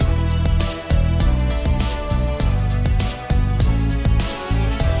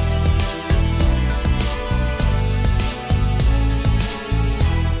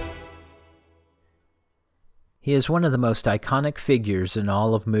He is one of the most iconic figures in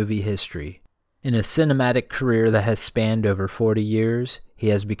all of movie history. In a cinematic career that has spanned over 40 years, he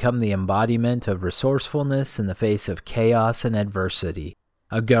has become the embodiment of resourcefulness in the face of chaos and adversity,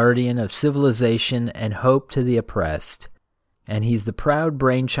 a guardian of civilization and hope to the oppressed. And he's the proud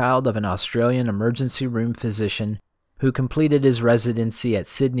brainchild of an Australian emergency room physician who completed his residency at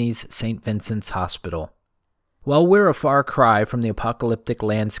Sydney's St. Vincent's Hospital. While we're a far cry from the apocalyptic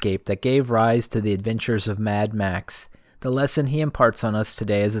landscape that gave rise to the adventures of Mad Max, the lesson he imparts on us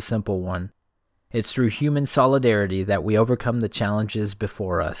today is a simple one. It's through human solidarity that we overcome the challenges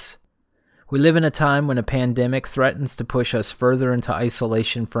before us. We live in a time when a pandemic threatens to push us further into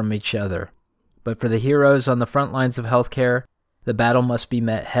isolation from each other. But for the heroes on the front lines of healthcare, the battle must be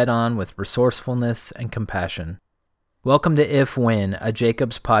met head-on with resourcefulness and compassion. Welcome to If When, a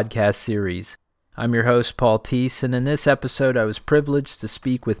Jacobs podcast series. I'm your host, Paul Teese, and in this episode I was privileged to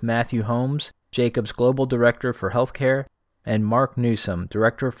speak with Matthew Holmes, Jacobs Global Director for Healthcare, and Mark Newsome,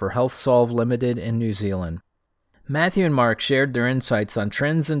 Director for HealthSolve Limited in New Zealand. Matthew and Mark shared their insights on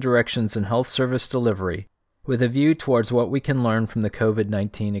trends and directions in health service delivery, with a view towards what we can learn from the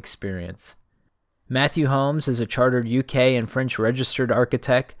COVID-19 experience. Matthew Holmes is a chartered UK and French registered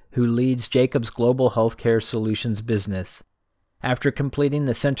architect who leads Jacobs Global Healthcare Solutions business. After completing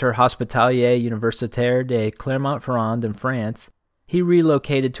the Centre Hospitalier Universitaire de Clermont-Ferrand in France, he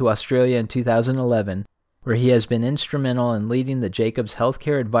relocated to Australia in 2011, where he has been instrumental in leading the Jacobs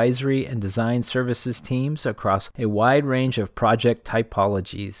Healthcare Advisory and Design Services teams across a wide range of project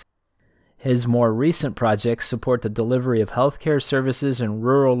typologies. His more recent projects support the delivery of healthcare services in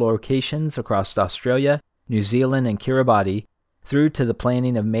rural locations across Australia, New Zealand, and Kiribati, through to the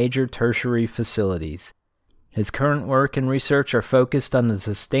planning of major tertiary facilities. His current work and research are focused on the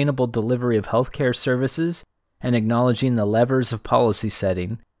sustainable delivery of healthcare services and acknowledging the levers of policy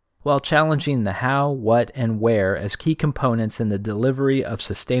setting, while challenging the how, what, and where as key components in the delivery of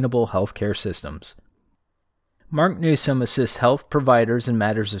sustainable healthcare systems. Mark Newsome assists health providers in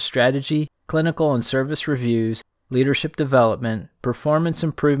matters of strategy, clinical and service reviews, leadership development, performance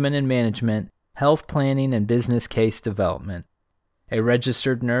improvement and management, health planning, and business case development. A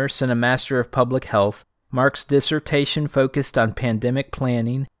registered nurse and a Master of Public Health, Mark's dissertation focused on pandemic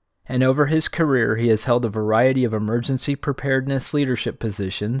planning, and over his career he has held a variety of emergency preparedness leadership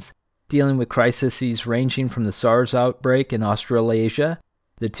positions, dealing with crises ranging from the SARS outbreak in Australasia,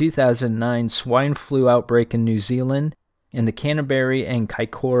 the 2009 Swine Flu outbreak in New Zealand, and the Canterbury and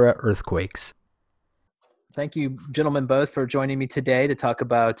Kaikoura earthquakes. Thank you, gentlemen, both for joining me today to talk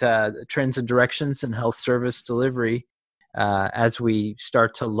about trends and directions in health service delivery as we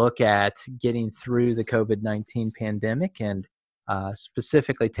start to look at getting through the COVID-19 pandemic and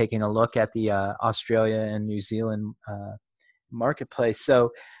specifically taking a look at the Australia and New Zealand marketplace.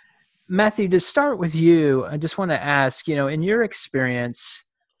 So, Matthew, to start with you, I just want to ask, in your experience,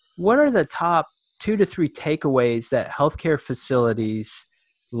 what are the top 2 to 3 takeaways that healthcare facilities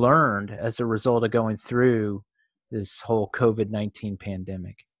learned as a result of going through this whole COVID-19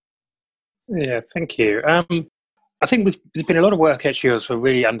 pandemic? Yeah, thank you. I think there's been a lot of work actually also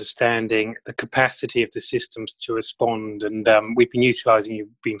really understanding the capacity of the systems to respond, and we've been utilising,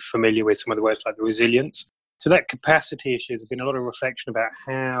 you've been familiar with some of the words like the resilience. So that capacity issue, there's been a lot of reflection about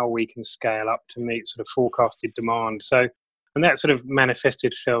how we can scale up to meet sort of forecasted demand. So, and that sort of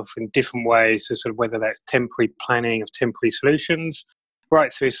manifested itself in different ways, so sort of whether that's temporary planning of temporary solutions,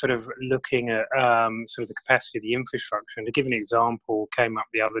 right through sort of looking at sort of the capacity of the infrastructure. And to give an example, came up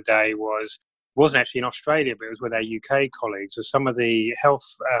the other day wasn't actually in Australia, but it was with our UK colleagues. So some of the health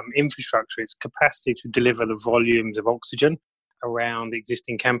infrastructure, its capacity to deliver the volumes of oxygen around the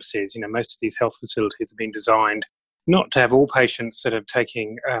existing campuses. Most of these health facilities have been designed not to have all patients sort of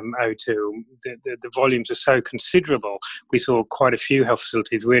taking O2. The volumes are so considerable. We saw quite a few health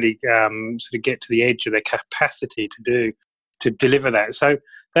facilities really sort of get to the edge of their capacity to deliver that. So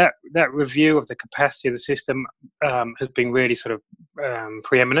that review of the capacity of the system has been really sort of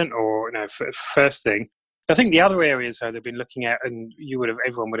preeminent, or first thing. I think the other areas though they've been looking at, and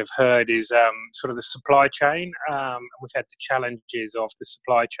everyone would have heard, is sort of the supply chain. We've had the challenges of the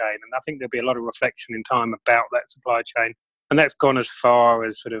supply chain, and I think there'll be a lot of reflection in time about that supply chain. And that's gone as far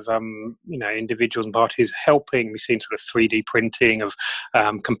as sort of, individuals and parties helping. We've seen sort of 3D printing of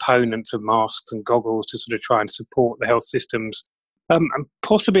components of masks and goggles to sort of try and support the health systems. And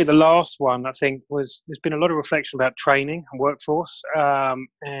possibly the last one, I think, was there's been a lot of reflection about training and workforce,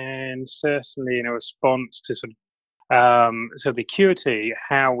 and certainly in a response to sort of the acuity,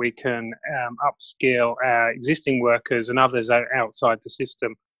 how we can upskill our existing workers and others outside the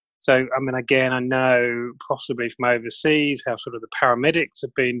system. So, again, I know possibly from overseas how sort of the paramedics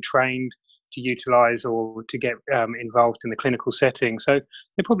have been trained utilise or to get involved in the clinical setting. So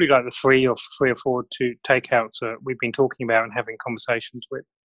they're probably like the three or four takeouts that we've been talking about and having conversations with.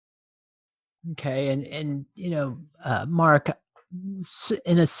 Okay, and Mark,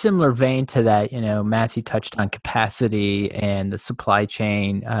 in a similar vein to that, Matthew touched on capacity and the supply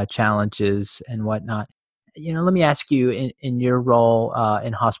chain challenges and whatnot. Let me ask you, in your role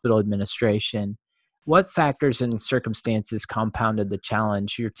in hospital administration, what factors and circumstances compounded the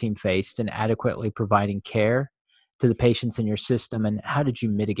challenge your team faced in adequately providing care to the patients in your system, and how did you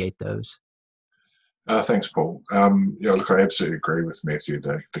mitigate those? Thanks, Paul. Look, I absolutely agree with Matthew.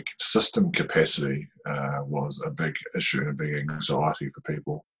 The system capacity was a big issue and a big anxiety for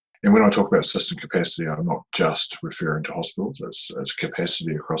people. And when I talk about system capacity, I'm not just referring to hospitals. It's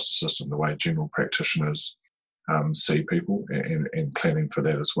capacity across the system, the way general practitioners see people and planning for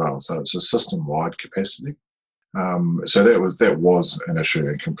that as well. So it's a system-wide capacity. So that was an issue,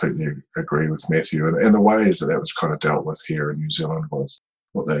 and completely agree with Matthew. And the ways that was kind of dealt with here in New Zealand was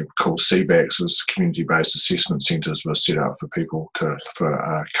what they call CBACs, as community-based assessment centres, were set up for people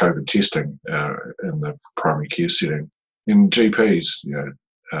for COVID testing in the primary care setting. And GPs,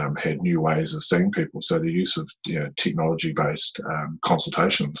 had new ways of seeing people. So the use of technology-based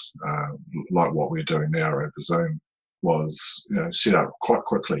consultations, like what we're doing now over Zoom, was set up quite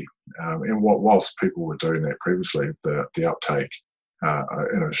quickly. And whilst people were doing that previously, the uptake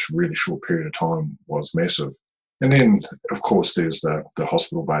in a really short period of time was massive. And then, of course, there's the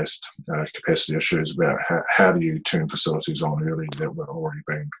hospital-based capacity issues about how do you turn facilities on early that were already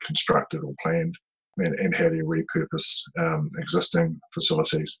being constructed or planned, and how do you repurpose existing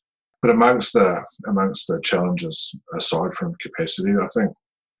facilities. But amongst the challenges, aside from capacity, I think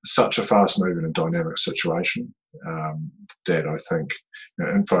such a fast-moving and dynamic situation that I think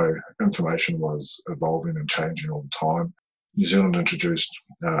information was evolving and changing all the time. New Zealand introduced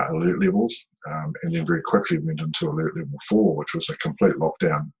alert levels, and then very quickly went into alert level 4, which was a complete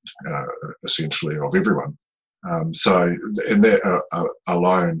lockdown, essentially, of everyone. And that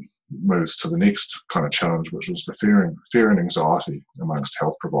alone moves to the next kind of challenge, which was the fear and anxiety amongst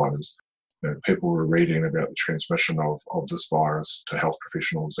health providers. People were reading about the transmission of this virus to health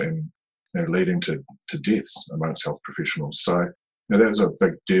professionals, and leading to deaths amongst health professionals. So that was a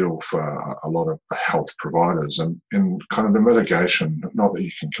big deal for a lot of health providers, and kind of the mitigation, not that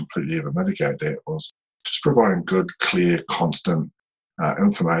you can completely ever mitigate that, was just providing good, clear, constant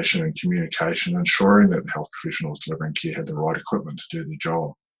information and communication, ensuring that health professionals delivering care had the right equipment to do their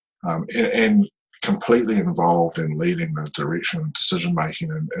job, and completely involved in leading the direction and decision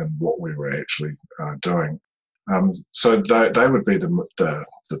making and what we were actually doing. So they would be the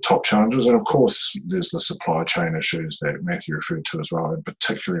top challenges. And of course, there's the supply chain issues that Matthew referred to as well, and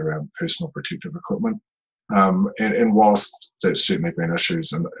particularly around personal protective equipment. And whilst there's certainly been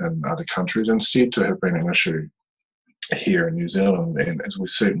issues in other countries, instead to have been an issue here in New Zealand, and we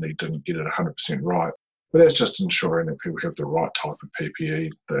certainly didn't get it 100% right. But that's just ensuring that people have the right type of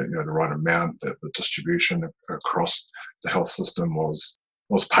PPE, the right amount, that the distribution across the health system was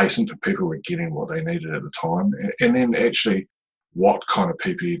patent, and people were getting what they needed at the time. And then actually, what kind of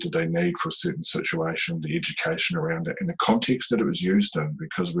PPE did they need for a certain situation, the education around it, and the context that it was used in,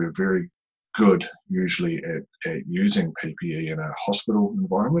 because we're very good usually at using PPE in a hospital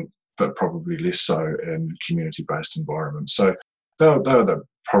environment, but probably less so in community-based environments. So they'll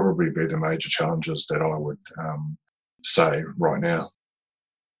probably be the major challenges that I would say right now.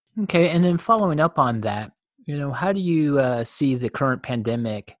 Okay, and then following up on that, how do you see the current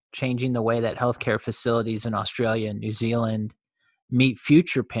pandemic changing the way that healthcare facilities in Australia and New Zealand meet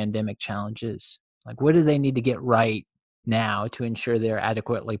future pandemic challenges? Like, what do they need to get right now to ensure they're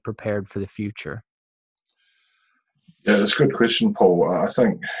adequately prepared for the future? Yeah, that's a good question, Paul. I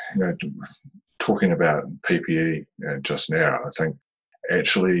think, talking about PPE just now, I think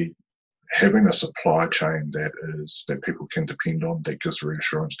actually having a supply chain that people can depend on, that gives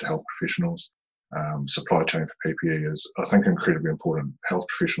reassurance to health professionals. Supply chain for PPE is, I think, incredibly important. Health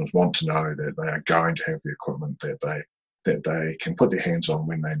professionals want to know that they are going to have the equipment that they can put their hands on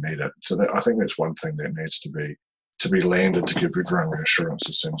when they need it. So I think that's one thing that needs to be landed to give everyone reassurance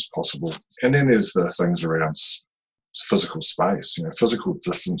as soon as possible. And then there's the things around physical space. Physical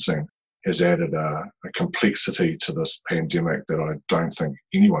distancing has added a complexity to this pandemic that I don't think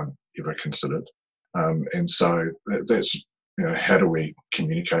anyone ever considered. And so that's, how do we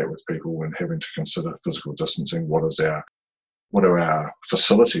communicate with people when having to consider physical distancing? What do our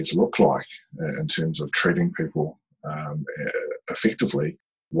facilities look like in terms of treating people effectively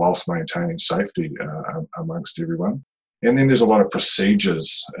whilst maintaining safety amongst everyone? And then there's a lot of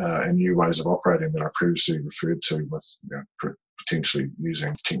procedures and new ways of operating that I previously referred to with potentially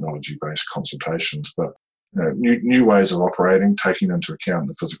using technology-based consultations. But new ways of operating, taking into account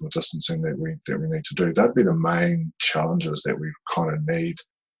the physical distancing that we need to do. That'd be the main challenges that we kind of need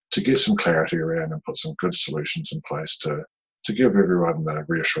to get some clarity around and put some good solutions in place to give everyone the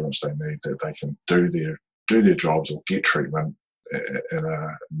reassurance they need that they can do their jobs or get treatment in a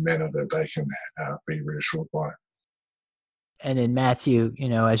manner that they can be reassured by. And then Matthew,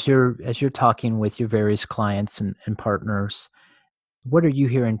 as you're talking with your various clients and partners, what are you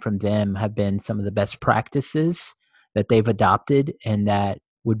hearing from them have been some of the best practices that they've adopted and that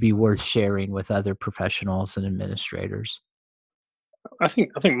would be worth sharing with other professionals and administrators? I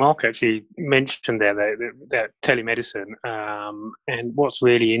think Mark actually mentioned there that telemedicine, and what's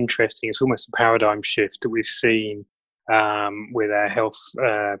really interesting is almost a paradigm shift that we've seen with our health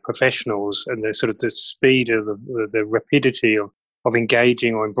professionals and the sort of the speed of the rapidity of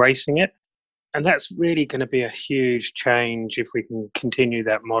engaging or embracing it. And that's really going to be a huge change if we can continue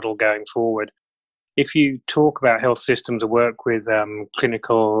that model going forward. If you talk about health systems or work with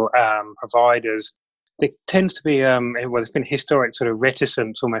clinical providers, there tends to be, there's been historic sort of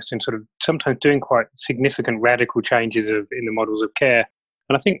reticence almost in sort of sometimes doing quite significant radical changes in the models of care.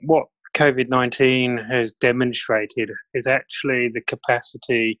 And I think what COVID-19 has demonstrated is actually the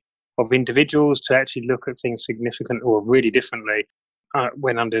capacity of individuals to actually look at things significant or really differently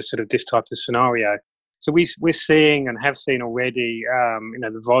when under sort of this type of scenario. So we're seeing and have seen already,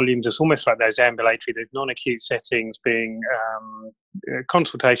 the volumes. It's almost like those ambulatory, those non-acute settings being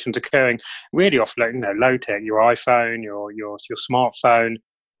consultations occurring really off low tech, your iPhone, your smartphone,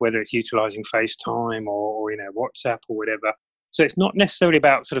 whether it's utilising FaceTime or WhatsApp or whatever. So it's not necessarily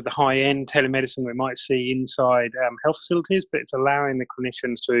about sort of the high-end telemedicine we might see inside health facilities, but it's allowing the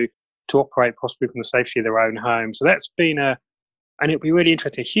clinicians to operate possibly from the safety of their own home. So that's been and it'll be really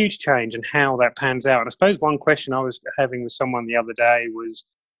interesting, a huge change in how that pans out. And I suppose one question I was having with someone the other day was,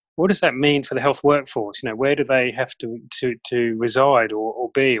 what does that mean for the health workforce? Where do they have to reside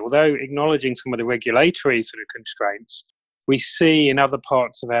or be? Although acknowledging some of the regulatory sort of constraints, we see in other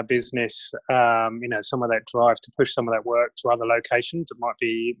parts of our business, some of that drive to push some of that work to other locations that might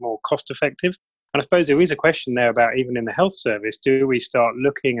be more cost effective. And I suppose there is a question there about even in the health service, do we start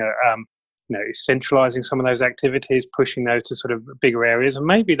looking at centralising some of those activities, pushing those to sort of bigger areas? And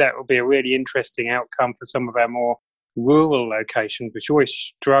maybe that will be a really interesting outcome for some of our more rural locations, which always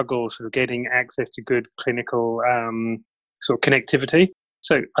struggle sort of getting access to good clinical sort of connectivity.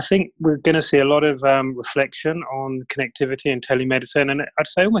 So I think we're going to see a lot of reflection on connectivity and telemedicine, and I'd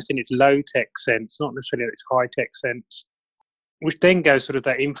say almost in its low-tech sense, not necessarily its high-tech sense, which then goes sort of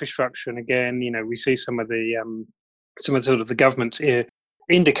that infrastructure. And again, we see some of the government's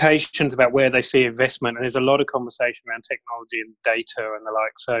indications about where they see investment, and there's a lot of conversation around technology and data and the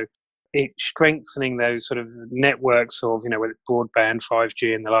like. So it's strengthening those sort of networks of, whether it's broadband,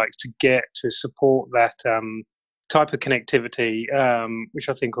 5G and the likes, to get to support that type of connectivity, which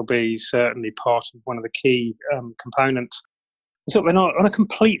I think will be certainly part of one of the key components. So on a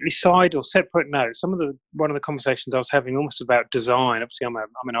completely side or separate note, one of the conversations I was having almost about design. Obviously, I'm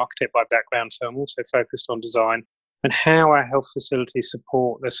an architect by background, so I'm also focused on design and how our health facilities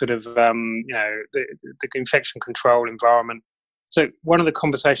support the sort of the infection control environment. So one of the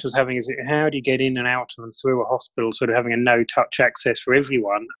conversations I was having is how do you get in and out and through a hospital, sort of having a no-touch access for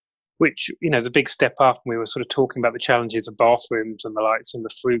everyone, which is a big step up. And we were sort of talking about the challenges of bathrooms and the likes and the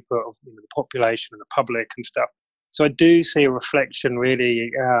throughput of the population and the public and stuff. So I do see a reflection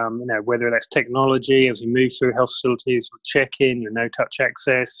really, whether that's technology as we move through health facilities, check-in, no-touch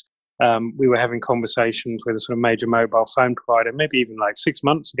access. We were having conversations with a sort of major mobile phone provider, maybe even like 6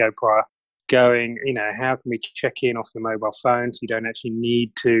 months ago prior, going, how can we check in off your mobile phone so you don't actually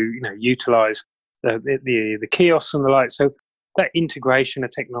need to, utilise the kiosks and the like. So that integration of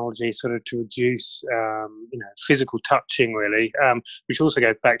technology sort of to reduce, physical touching really, which also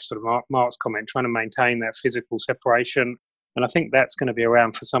goes back to sort of Mark's comment, trying to maintain that physical separation. And I think that's going to be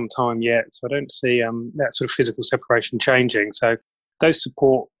around for some time yet. So I don't see that sort of physical separation changing. So those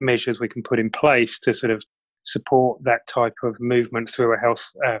support measures we can put in place to sort of support that type of movement through a health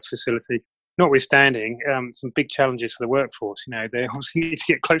facility. Notwithstanding some big challenges for the workforce, they obviously need to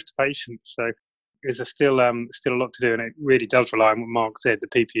get close to patients. So there's still a lot to do, and it really does rely on what Mark said, the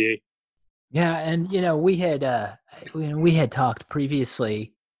PPE. Yeah, and we had talked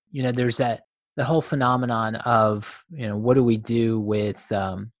previously. There's the whole phenomenon of what do we do with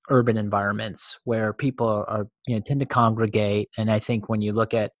urban environments where people are tend to congregate, and I think when you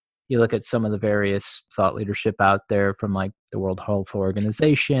look at some of the various thought leadership out there from like the World Health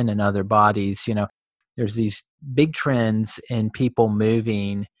Organization and other bodies, there's these big trends in people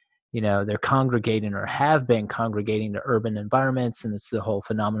moving they're congregating or have been congregating to urban environments. And it's the whole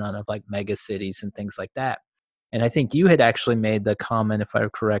phenomenon of like mega cities and things like that. And I think you had actually made the comment, if I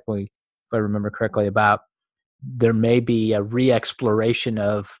remember correctly, about there may be a re-exploration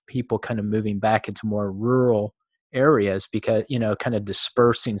of people kind of moving back into more rural areas because, kind of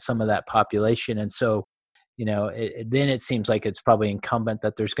dispersing some of that population. And so, then it seems like it's probably incumbent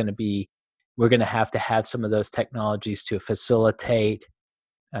that we're going to have some of those technologies to facilitate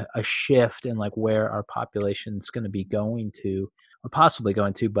a shift in like where our population is going to be going to or possibly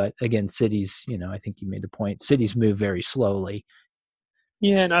going to. But again, cities, I think you made the point, cities move very slowly.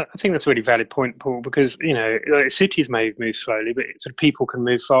 Yeah, and I think that's a really valid point, Paul, because, like cities may move slowly, but sort of people can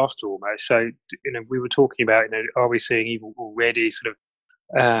move faster almost. So, we were talking about, are we seeing even already sort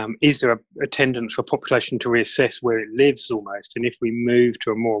of, is there a tendency for population to reassess where it lives almost? And if we move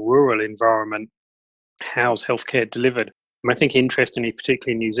to a more rural environment, how's healthcare delivered? I think interestingly,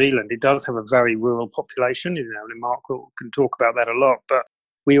 particularly in New Zealand, it does have a very rural population, and Mark can talk about that a lot, but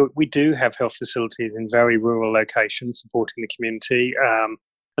we do have health facilities in very rural locations supporting the community,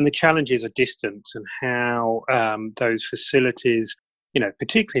 and the challenges are distance and how those facilities,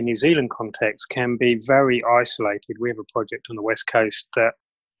 particularly in New Zealand context, can be very isolated. We have a project on the West Coast that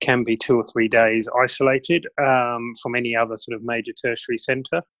can be 2 or 3 days isolated from any other sort of major tertiary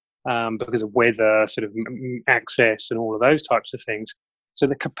centre because of weather, sort of access and all of those types of things. So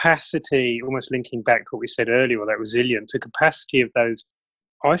the capacity, almost linking back to what we said earlier, or that resilience, the capacity of those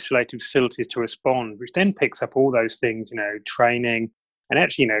isolated facilities to respond, which then picks up all those things, training, and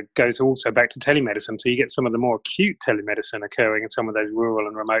actually, goes also back to telemedicine. So you get some of the more acute telemedicine occurring in some of those rural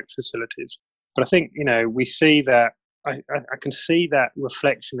and remote facilities. But I think, we see that, I can see that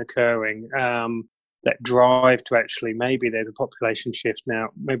reflection occurring, that drive to actually maybe there's a population shift. Now,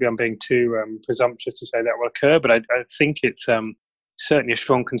 maybe I'm being too presumptuous to say that will occur, but I think it's certainly a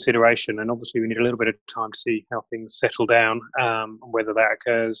strong consideration, and obviously we need a little bit of time to see how things settle down, and whether that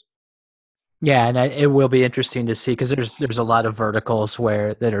occurs. Yeah, and it will be interesting to see because there's a lot of verticals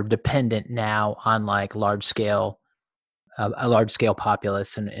that are dependent now on like a large scale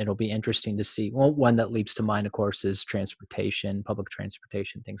populace, and it'll be interesting to see. Well, one that leaps to mind, of course, is transportation, public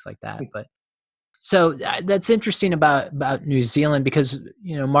transportation, things like that. But so that's interesting about New Zealand because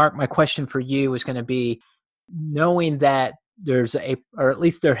Mark, my question for you was going to be, knowing that or at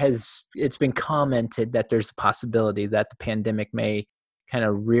least it's been commented that there's a possibility that the pandemic may kind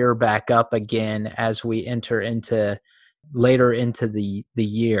of rear back up again as we enter later into the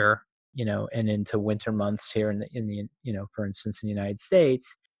year, and into winter months here in the for instance, in the United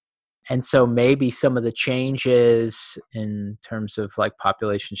States. And so maybe some of the changes in terms of like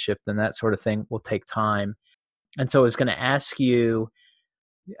population shift and that sort of thing will take time. And so I was going to ask you,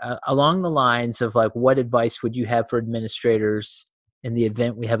 along the lines of like, what advice would you have for administrators in the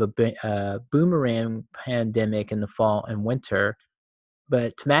event we have a boomerang pandemic in the fall and winter?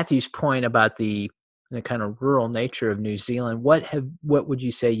 But to Matthew's point about the kind of rural nature of New Zealand, what would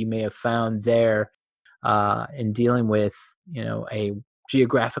you say you may have found there in dealing with a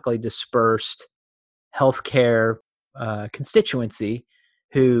geographically dispersed healthcare constituency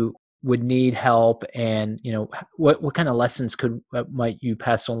who would need help, and what kind of lessons might you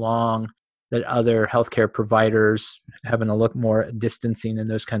pass along that other healthcare providers having a look more at distancing and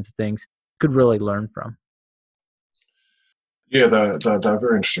those kinds of things could really learn from? Yeah, they're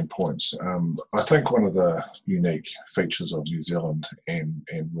very interesting points. I think one of the unique features of New Zealand, and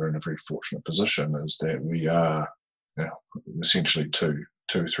we're in a very fortunate position, is that we are essentially two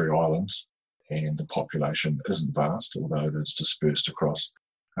or three islands, and the population isn't vast, although it is dispersed across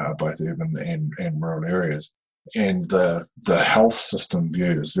both urban and rural areas. And the health system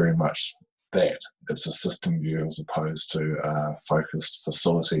view is very much that. It's a system view as opposed to a focused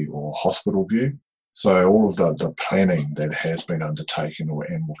facility or hospital view. So all of the planning that has been undertaken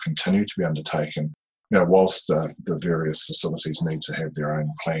and will continue to be undertaken, whilst the various facilities need to have their own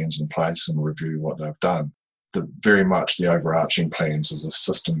plans in place and review what they've done, very much the overarching plans is a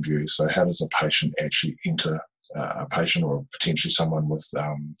system view. So how does a patient actually enter, a patient or potentially someone with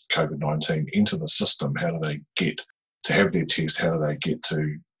COVID-19 into the system? How do they get to have their test? How do they get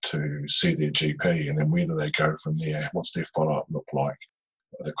to see their GP? And then where do they go from there? What's their follow-up look like?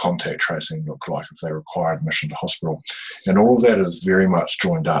 The contact tracing look like if they require admission to hospital? And all of that is very much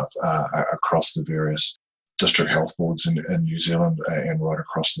joined up across the various district health boards in New Zealand and right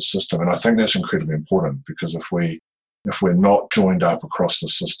across the system. And I think that's incredibly important, because if we're not joined up across the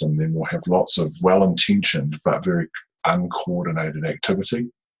system, then we'll have lots of well-intentioned but very uncoordinated activity,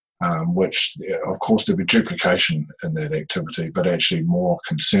 which of course there'll be duplication in that activity, but actually more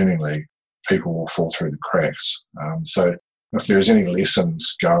concerningly, people will fall through the cracks. So if there's any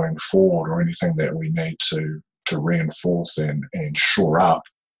lessons going forward or anything that we need to reinforce and shore up,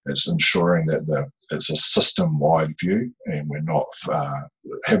 it's ensuring that it's a system-wide view and we're not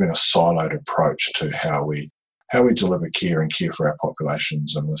having a siloed approach to how we deliver care and care for our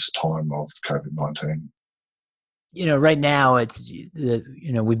populations in this time of COVID-19. Right now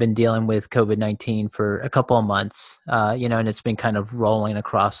we've been dealing with COVID-19 for a couple of months, and it's been kind of rolling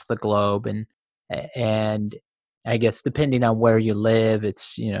across the globe, and I guess depending on where you live,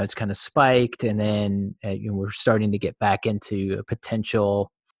 it's kind of spiked, and then we're starting to get back into a potential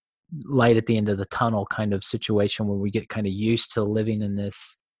light at the end of the tunnel kind of situation where we get kind of used to living in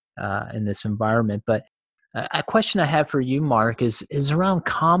this environment. But a question I have for you, Mark, is around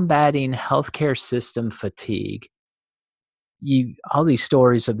combating healthcare system fatigue. All these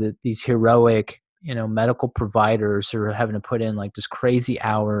stories of these heroic, medical providers who are having to put in like just crazy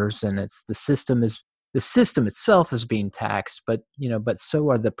hours, and it's the system itself is being taxed, but so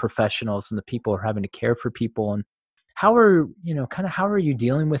are the professionals and the people who are having to care for people. And how are you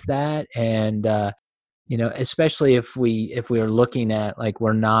dealing with that? And especially if we are looking at like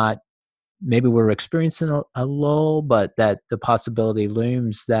maybe we're experiencing a lull, but that the possibility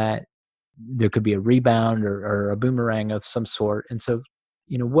looms that there could be a rebound or a boomerang of some sort. And so,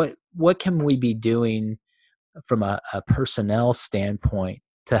 what can we be doing from a personnel standpoint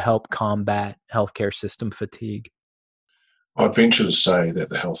to help combat healthcare system fatigue? I'd venture to say that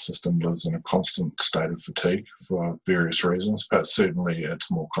the health system lives in a constant state of fatigue for various reasons, but certainly it's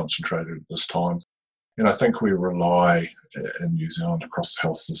more concentrated at this time. And I think we rely in New Zealand across the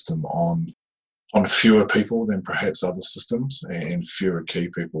health system on fewer people than perhaps other systems and fewer key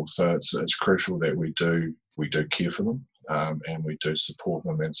people. So it's crucial that we do care for them and we do support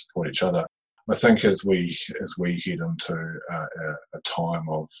them and support each other. I think as we head into a time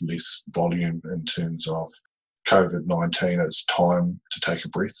of less volume in terms of COVID-19, it's time to take a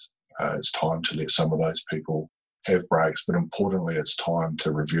breath. It's time to let some of those people have breaks, but importantly, it's time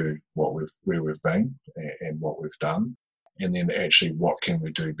to review where we've been and what we've done, and then actually what can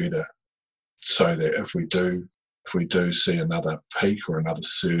we do better, so that if we do see another peak or another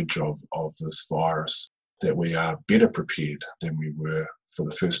surge of this virus, that we are better prepared than we were for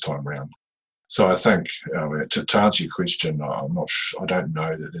the first time round. So I think to answer your question, I don't know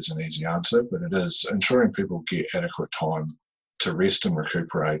that there's an easy answer, but it is ensuring people get adequate time to rest and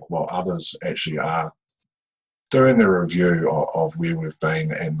recuperate while others actually are doing the review of where we've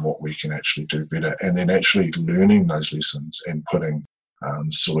been and what we can actually do better, and then actually learning those lessons and putting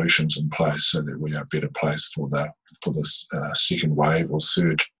solutions in place so that we are better placed for this second wave or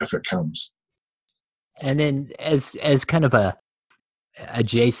surge if it comes. And then as kind of a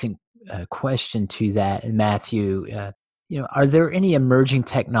adjacent question to that, Matthew, are there any emerging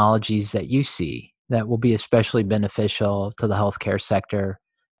technologies that you see that will be especially beneficial to the healthcare sector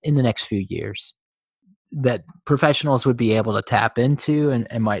in the next few years that professionals would be able to tap into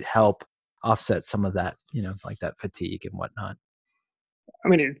and might help offset some of that, like that fatigue and whatnot?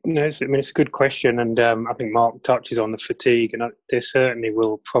 It's a good question, and I think Mark touches on the fatigue, and there certainly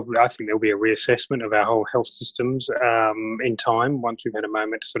I think there'll be a reassessment of our whole health systems in time once we've had a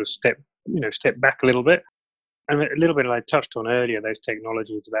moment to sort of step back a little bit. And a little bit I touched on earlier, those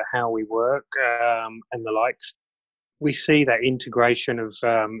technologies about how we work and the likes. We see that integration of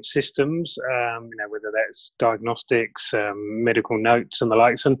systems, whether that's diagnostics, medical notes and the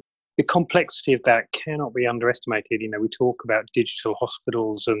likes, and the complexity of that cannot be underestimated. We talk about digital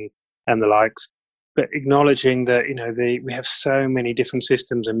hospitals and the likes, but acknowledging that, we have so many different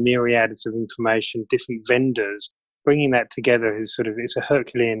systems and myriads of information, different vendors, bringing that together it's a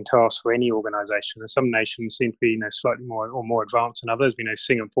Herculean task for any organisation. And some nations seem to be, slightly more advanced than others.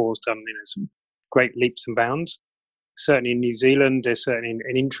 Singapore's done, some great leaps and bounds. Certainly in New Zealand, there's certainly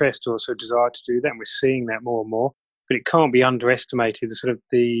an interest or a desire to do that, and we're seeing that more and more. But it can't be underestimated,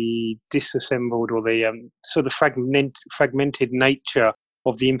 the disassembled or the fragmented nature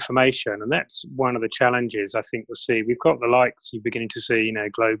of the information. And that's one of the challenges I think we'll see. We've got the likes you're beginning to see,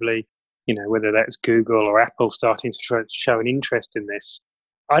 globally, whether that's Google or Apple starting to show an interest in this.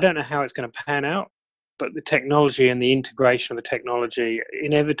 I don't know how it's going to pan out, but the technology and the integration of the technology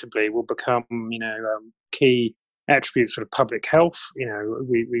inevitably will become, key attributes of public health.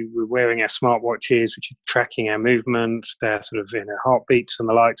 We're wearing our smartwatches, which is tracking our movements, our heartbeats and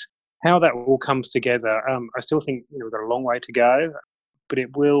the likes. How that all comes together, I still think we've got a long way to go, but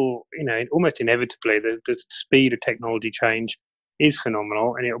it will, almost inevitably, the speed of technology change is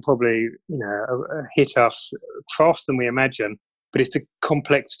phenomenal, and it will probably, hit us faster than we imagine. But it's the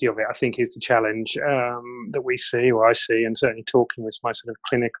complexity of it, I think, is the challenge that we see, or I see, and certainly talking with my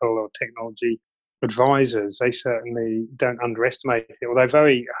clinical or technology advisors, they certainly don't underestimate it, or they're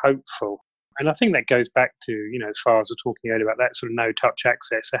very hopeful. And I think that goes back to, as far as we're talking earlier about that sort of no-touch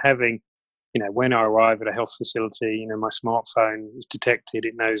access. So having, when I arrive at a health facility, my smartphone is detected,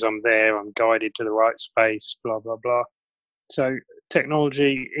 it knows I'm there, I'm guided to the right space, blah, blah, blah. So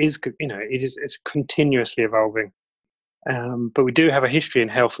technology is, it's continuously evolving. But we do have a history in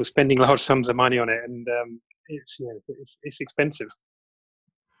health of spending large sums of money on it, and it's expensive.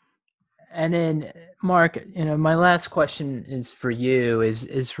 And then, Mark, my last question is for you.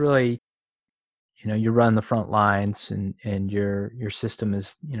 Is really, you run the front lines, and your system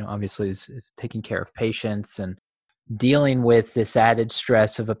is, obviously is taking care of patients and dealing with this added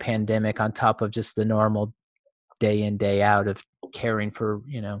stress of a pandemic on top of just the normal day in, day out of caring for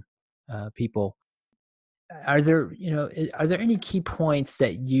people. Are there any key points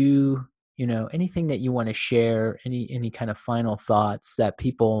that anything that you want to share, any kind of final thoughts that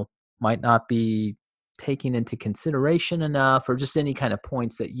people might not be taking into consideration enough, or just any kind of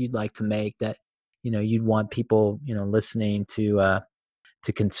points that you'd like to make that you'd want people listening to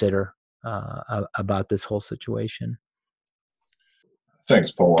consider about this whole situation?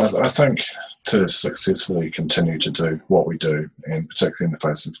 Thanks, Paul. I think to successfully continue to do what we do, and particularly in the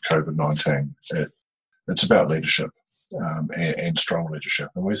face of COVID-19, it's about leadership and strong leadership.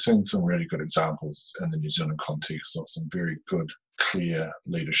 And we've seen some really good examples in the New Zealand context of some very good, clear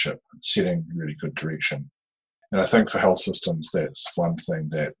leadership, setting really good direction. And I think for health systems, that's one thing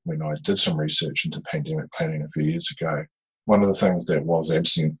that when I did some research into pandemic planning a few years ago, one of the things that was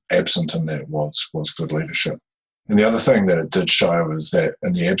absent in that was good leadership. And the other thing that it did show is that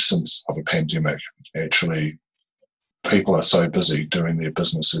in the absence of a pandemic, actually people are so busy doing their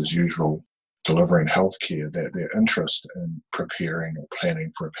business as usual, delivering healthcare, that their interest in preparing or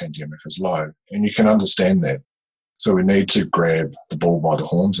planning for a pandemic is low. And you can understand that. So we need to grab the bull by the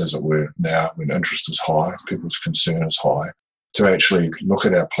horns, as it were, now when interest is high, people's concern is high, to actually look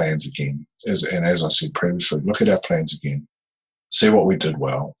at our plans again. And as I said previously, look at our plans again. See what we did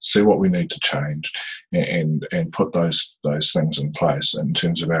well, see what we need to change, and put those things in place in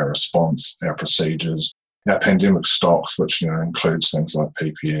terms of our response, our procedures, our pandemic stocks, which includes things like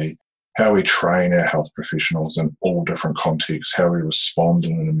PPE, how we train our health professionals in all different contexts, how we respond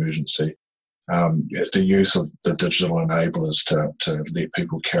in an emergency, the use of the digital enablers to let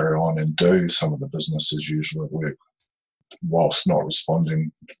people carry on and do some of the business as usual at work, whilst not responding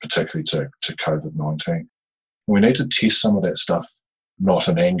particularly to COVID-19. We need to test some of that stuff, not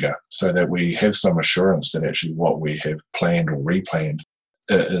in anger, so that we have some assurance that actually what we have planned or replanned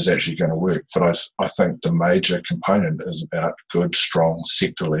is actually going to work. But I think the major component is about good, strong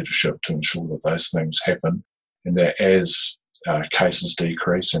sector leadership to ensure that those things happen, and that as cases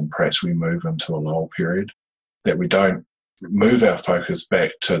decrease and perhaps we move into a lull period, that we don't move our focus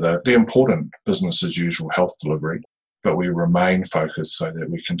back to the important business as usual health delivery, but we remain focused so that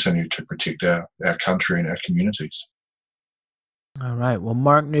we continue to protect our country and our communities. All right. Well,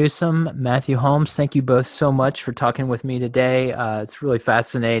 Mark Newsome, Matthew Holmes, thank you both so much for talking with me today. It's really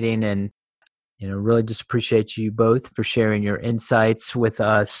fascinating, and really just appreciate you both for sharing your insights with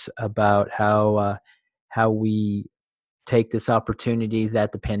us about how we take this opportunity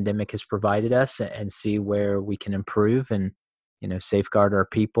that the pandemic has provided us and see where we can improve and safeguard our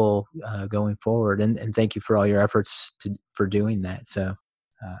people going forward. And thank you for all your efforts for doing that. So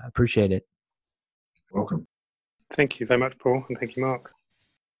appreciate it. Welcome. Thank you very much, Paul, and thank you, Mark.